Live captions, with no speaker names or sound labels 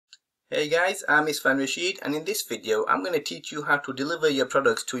Hey guys, I'm Isfan Rashid, and in this video I'm going to teach you how to deliver your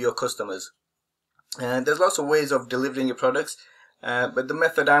products to your customers. There's lots of ways of delivering your products, but the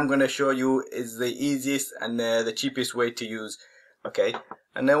method I'm going to show you is the easiest and the cheapest way to use. Okay,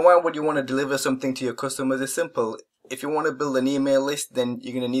 and then why would you want to deliver something to your customers? It's simple. If you want to build an email list, then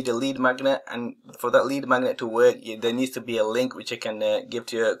you're going to need a lead magnet, and for that lead magnet to work, there needs to be a link which you can give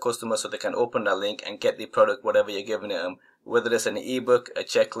to your customers so they can open that link and get the product, whatever you're giving them. Whether it's an ebook, a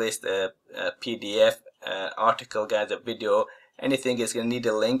checklist, a PDF, article, guys, a video, anything is going to need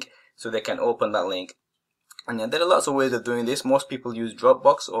a link so they can open that link. And there are lots of ways of doing this. Most people use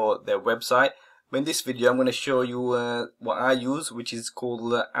Dropbox or their website. But in this video, I'm going to show you what I use, which is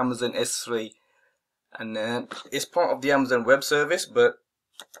called Amazon S3. And it's part of the Amazon Web Service, but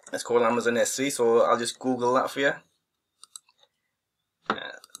it's called Amazon S3. So I'll just Google that for you.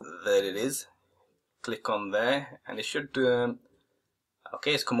 There it is. Click on there and it should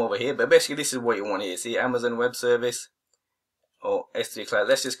okay, it's come over here, but basically this is what you want here. See, Amazon Web Service or S3 Cloud.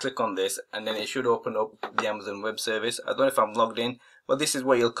 Let's just click on this and then it should open up the Amazon Web Service. I don't know if I'm logged in, but this is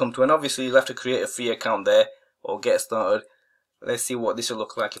what you'll come to, and obviously you'll have to create a free account there or get started. Let's see what this will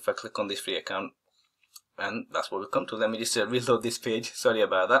look like if I click on this free account, and that's what we'll come to. Let me just reload this page. Sorry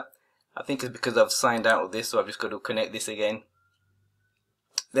about that. I think it's because I've signed out of this, so I've just got to connect this again.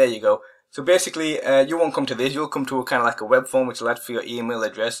 There you go. So basically, you won't come to this. You'll come to a kind of like a web form, which will add for your email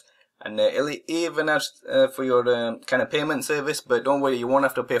address, and it'll even ask for your kind of payment service. But don't worry, you won't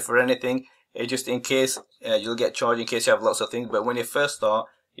have to pay for anything. Just in case you'll get charged in case you have lots of things. But when you first start,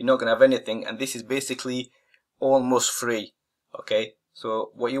 you're not gonna have anything, and this is basically almost free. Okay.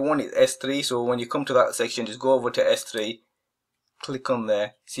 So what you want is S3. So when you come to that section, just go over to S3, click on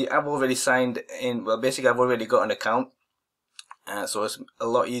there. See, I've already signed in. Well, basically, I've already got an account. So it's a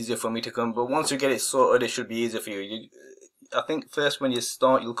lot easier for me to come, but once you get it sorted, it should be easier for you. I think first when you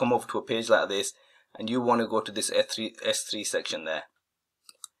start, you'll come over to a page like this, and you want to go to this S3 section there.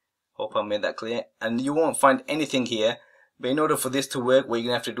 Hope I made that clear. And you won't find anything here, but in order for this to work, what you're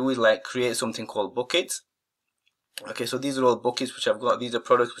gonna have to do is like create something called buckets. Okay, so these are all buckets which I've got. These are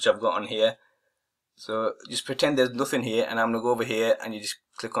products which I've got on here. So just pretend there's nothing here, and I'm gonna go over here, and you just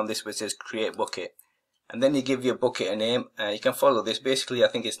click on this where it says create bucket. And then you give your bucket a name. You can follow this. Basically, I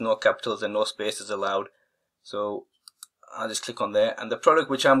think it's no capitals and no spaces allowed. So I'll just click on there. And the product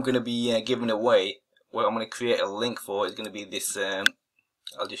which I'm going to be giving away, what I'm going to create a link for, is going to be this.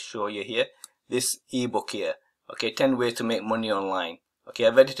 I'll just show you here. This ebook here. Okay, 10 ways to make money online. Okay,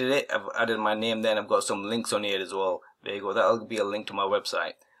 I've edited it. I've added my name there, and I've got some links on here as well. There you go. That'll be a link to my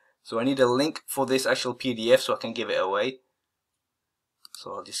website. So I need a link for this actual PDF so I can give it away.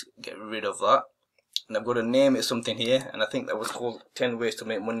 So I'll just get rid of that. And I've got to name it something here, and I think that was called 10 ways to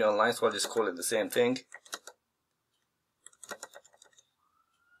make money online, so I'll just call it the same thing.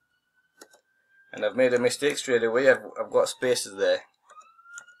 And I've made a mistake straight away. I've got spaces there,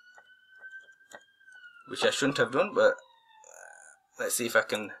 which I shouldn't have done, but let's see if I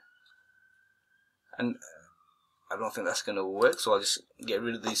can. And I don't think that's going to work, so I'll just get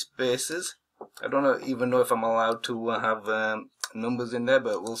rid of these spaces. I don't even know if I'm allowed to have numbers in there,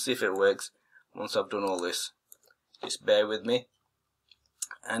 but we'll see if it works once I've done all this. Just bear with me.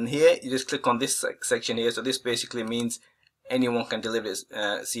 And here you just click on this section here. So this basically means anyone can deliver this,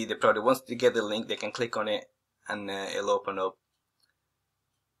 see the product. Once they get the link, they can click on it and it'll open up.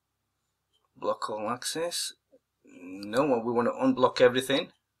 Block all access. No, we want to unblock everything.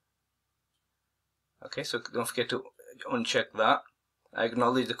 Okay, so don't forget to uncheck that. I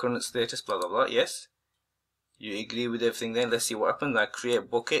acknowledge the current status, blah blah blah. Yes, you agree with everything. Then let's see what happens. I create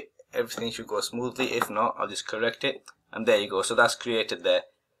bucket. Everything should go smoothly. If not, I'll just correct it, and there you go. So that's created there.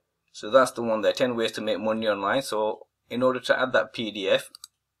 So that's the one there, 10 ways to make money online. So in order to add that PDF,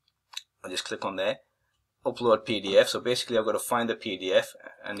 I'll just click on there, upload PDF. So basically I've got to find the PDF,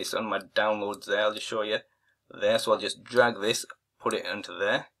 and it's on my downloads there. I'll just show you there. So I'll just drag this, put it into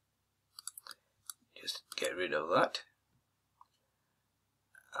there, just get rid of that,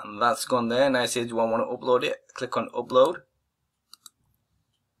 and that's gone there. And I say, do I want to upload it? Click on upload.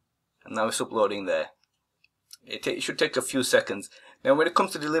 And now it's uploading there. It should take a few seconds. Now when it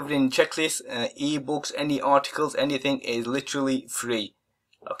comes to delivering checklists, ebooks, any articles, anything is literally free.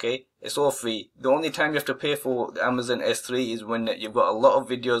 Okay, it's all free. The only time you have to pay for the Amazon S3 is when you've got a lot of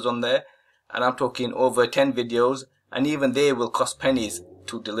videos on there, and I'm talking over 10 videos, and even they will cost pennies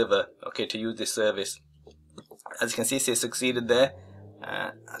to deliver, okay, to use this service. As you can see, it says succeeded there.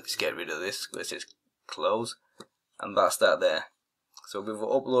 I'll just get rid of this where it says close, and that's that there. So we've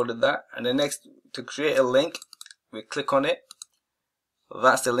uploaded that, and then next, to create a link, we click on it.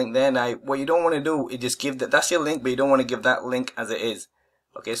 That's the link there. Now what you don't want to do is just give that's your link, but you don't want to give that link as it is.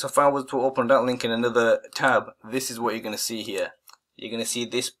 Okay, so if I was to open that link in another tab, this is what you're going to see here. You're going to see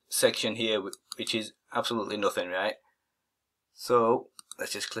this section here, which is absolutely nothing, right? So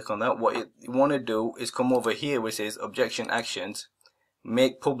let's just click on that. What you want to do is come over here where it says objection actions,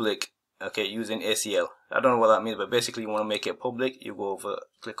 make public, okay, using ACL. I don't know what that means, but basically you want to make it public. You go over,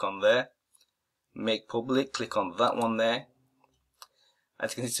 click on there, make public, click on that one there.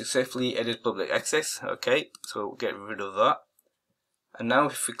 As you can see, successfully edit public access. Okay, so we'll get rid of that. And now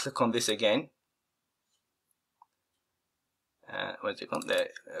if we click on this again, where's it gone? There.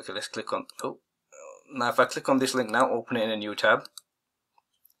 Okay, let's click on, oh, now if I click on this link now, open it in a new tab.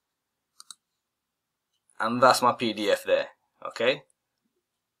 And that's my PDF there, okay?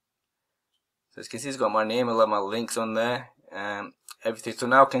 So as you can see, it's got my name, a lot of my links on there, everything. So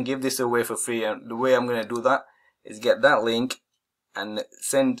now I can give this away for free, and the way I'm going to do that is get that link and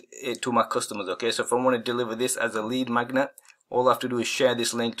send it to my customers, okay? So if I want to deliver this as a lead magnet, all I have to do is share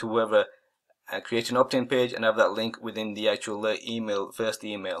this link to whoever, create an opt-in page and have that link within the actual email, first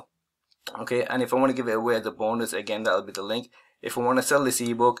email. Okay, and if I want to give it away as a bonus, again, that'll be the link. If I want to sell this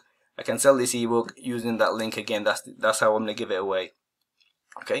ebook, I can sell this ebook using that link again. That's how I'm going to give it away.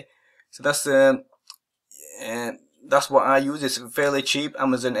 Okay, so that's what I use. It's fairly cheap.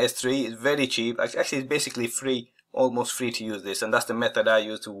 Amazon S3 is very cheap. Actually, it's basically free, almost free to use this, and that's the method I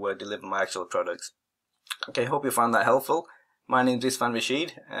use to deliver my actual products. Okay, hope you found that helpful. My name is Rizfan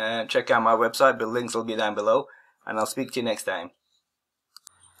Rashid. Check out my website, the links will be down below, and I'll speak to you next time.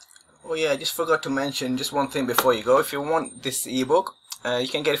 Oh yeah, I just forgot to mention just one thing before you go. If you want this ebook, you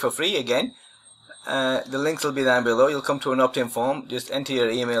can get it for free again. The links will be down below. You'll come to an opt-in form. Just enter your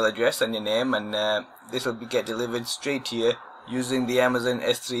email address and your name, and this will get delivered straight to you using the Amazon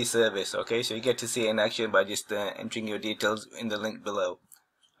S3 service. Okay, so you get to see it in action by just entering your details in the link below.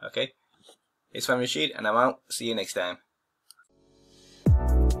 Okay, it's Rizfan Rashid, and I'm out. See you next time.